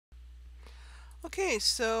Okay,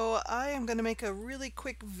 so I am going to make a really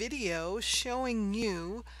quick video showing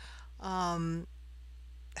you um,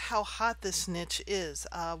 how hot this niche is.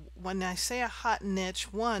 When I say a hot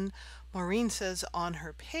niche, one, Maureen says on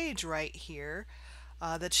her page right here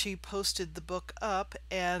that she posted the book up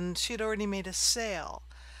and she had already made a sale.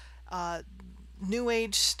 Uh, New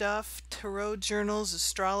Age stuff, tarot journals,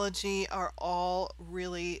 astrology are all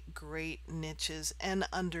really great niches and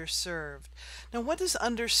underserved. Now, what does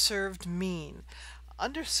underserved mean?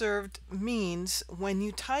 Underserved means when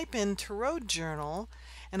you type in tarot journal,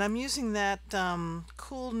 and I'm using that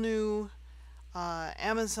cool new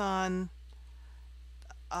Amazon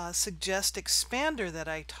suggest expander that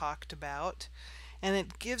I talked about, and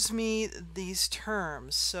it gives me these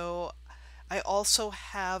terms. So I also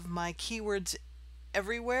have my keywords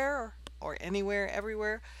everywhere or anywhere,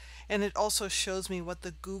 everywhere, and it also shows me what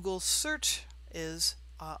the Google search is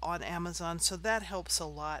on Amazon, so that helps a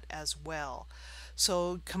lot as well.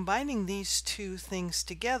 So combining these two things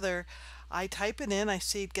together, I type it in, I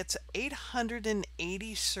see it gets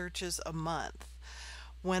 880 searches a month.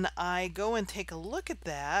 When I go and take a look at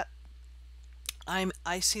that,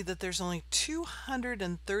 I see that there's only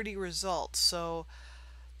 230 results. So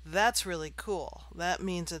that's really cool. That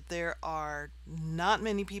means that there are not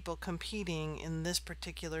many people competing in this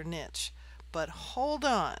particular niche. But hold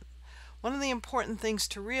on. One of the important things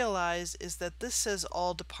to realize is that this says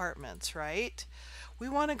all departments, right? We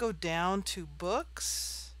want to go down to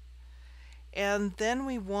books, and then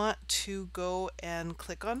we want to go and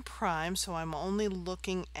click on Prime, so I'm only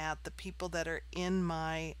looking at the people that are in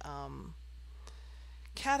my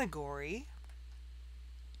category.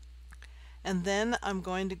 And then I'm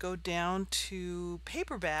going to go down to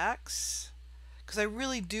paperbacks because I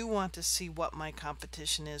really do want to see what my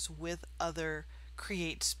competition is with other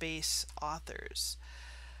Create Space authors.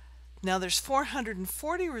 Now there's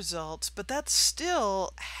 440 results, but that's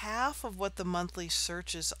still half of what the monthly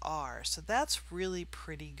searches are. So that's really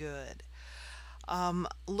pretty good.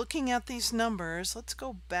 Looking at these numbers, let's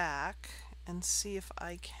go back and see if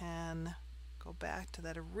I can go back to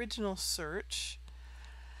that original search.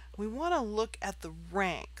 We want to look at the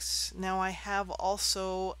ranks. Now I have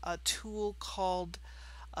also a tool called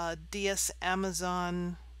DS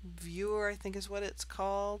Amazon Viewer, I think is what it's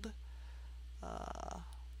called.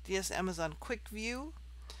 DS Amazon Quick View.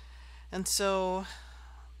 And so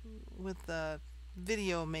with the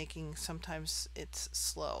video making, sometimes it's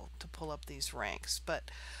slow to pull up these ranks.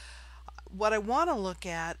 But what I want to look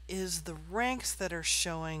at is the ranks that are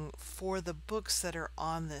showing for the books that are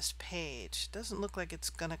on this page. Doesn't look like it's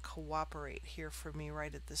going to cooperate here for me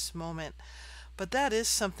right at this moment, but that is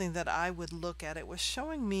something that I would look at. It was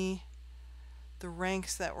showing me the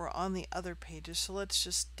ranks that were on the other pages, so let's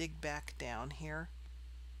just dig back down here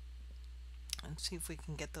and see if we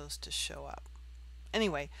can get those to show up.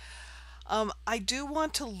 Anyway, I do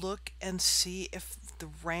want to look and see if the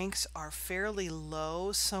ranks are fairly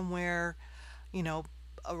low, somewhere, you know,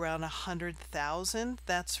 around 100,000.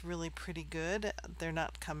 That's really pretty good. They're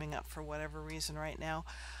not coming up for whatever reason right now.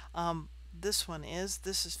 This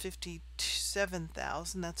is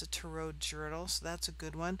 57,000. That's a tarot journal, so that's a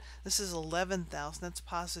good one. This is 11,000. That's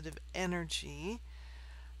positive energy.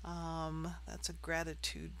 That's a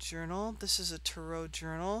gratitude journal. This is a tarot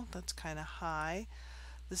journal. That's kind of high.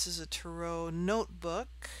 This is a tarot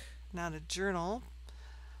notebook, not a journal.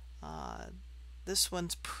 This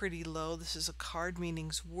one's pretty low. This is a card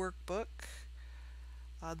meanings workbook.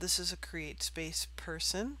 This is a Create Space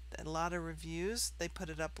person. A lot of reviews. They put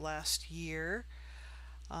it up last year.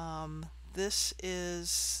 This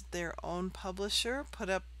is their own publisher, put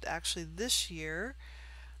up actually this year.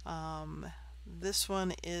 This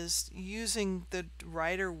one is using the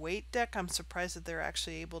Rider Waite deck. I'm surprised that they're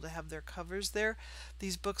actually able to have their covers there.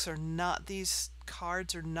 These cards are not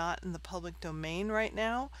in the public domain right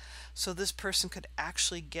now, so this person could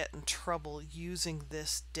actually get in trouble using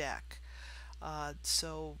this deck.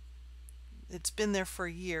 So it's been there for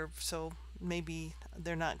a year, so maybe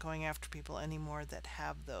they're not going after people anymore that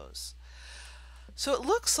have those. So it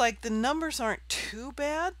looks like the numbers aren't too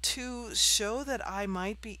bad to show that I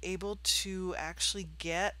might be able to actually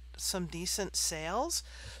get some decent sales.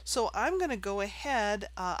 So I'm going to go ahead,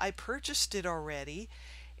 I purchased it already,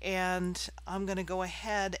 and I'm going to go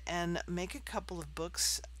ahead and make a couple of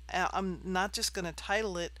books. I'm not just going to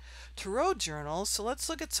title it Tarot Journals, so let's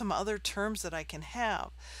look at some other terms that I can have.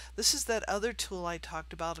 This is that other tool I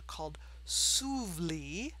talked about called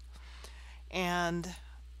Souvli, and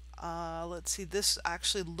let's see, this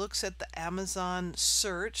actually looks at the Amazon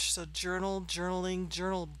search, so journal, journaling,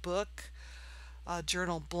 journal book,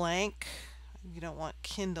 journal blank. You don't want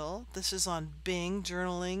Kindle. This is on Bing,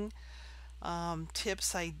 journaling,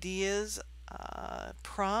 tips, ideas,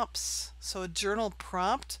 prompts. So a journal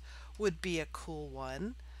prompt would be a cool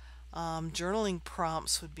one. Journaling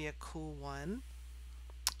prompts would be a cool one.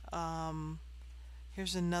 Um,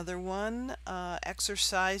 Here's another one,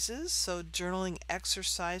 exercises. So journaling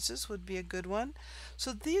exercises would be a good one.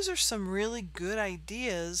 So these are some really good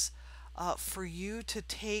ideas for you to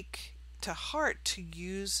take to heart to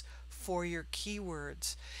use for your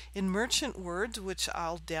keywords. In Merchant Words, which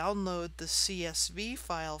I'll download the CSV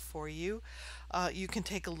file for you, you can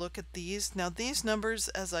take a look at these. Now these numbers,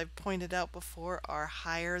 as I've pointed out before, are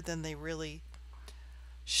higher than they really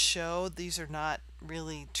show. These are not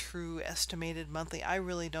really true estimated monthly. I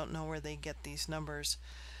really don't know where they get these numbers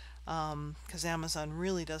because Amazon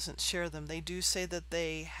really doesn't share them. They do say that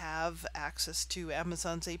they have access to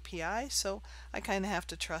Amazon's API, so I kind of have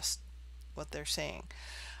to trust what they're saying.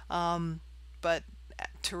 But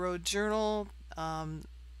Tarot Journal,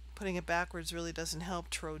 putting it backwards really doesn't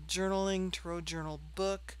help. Tarot Journaling, Tarot Journal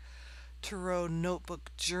Book, Tarot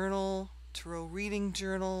Notebook Journal, Tarot Reading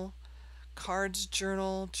Journal, Cards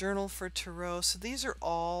Journal, Journal for Tarot. So these are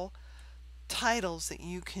all titles that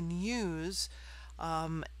you can use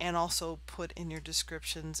and also put in your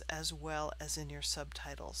descriptions as well as in your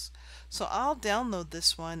subtitles. So I'll download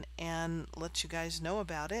this one and let you guys know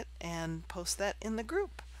about it and post that in the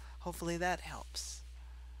group. Hopefully that helps.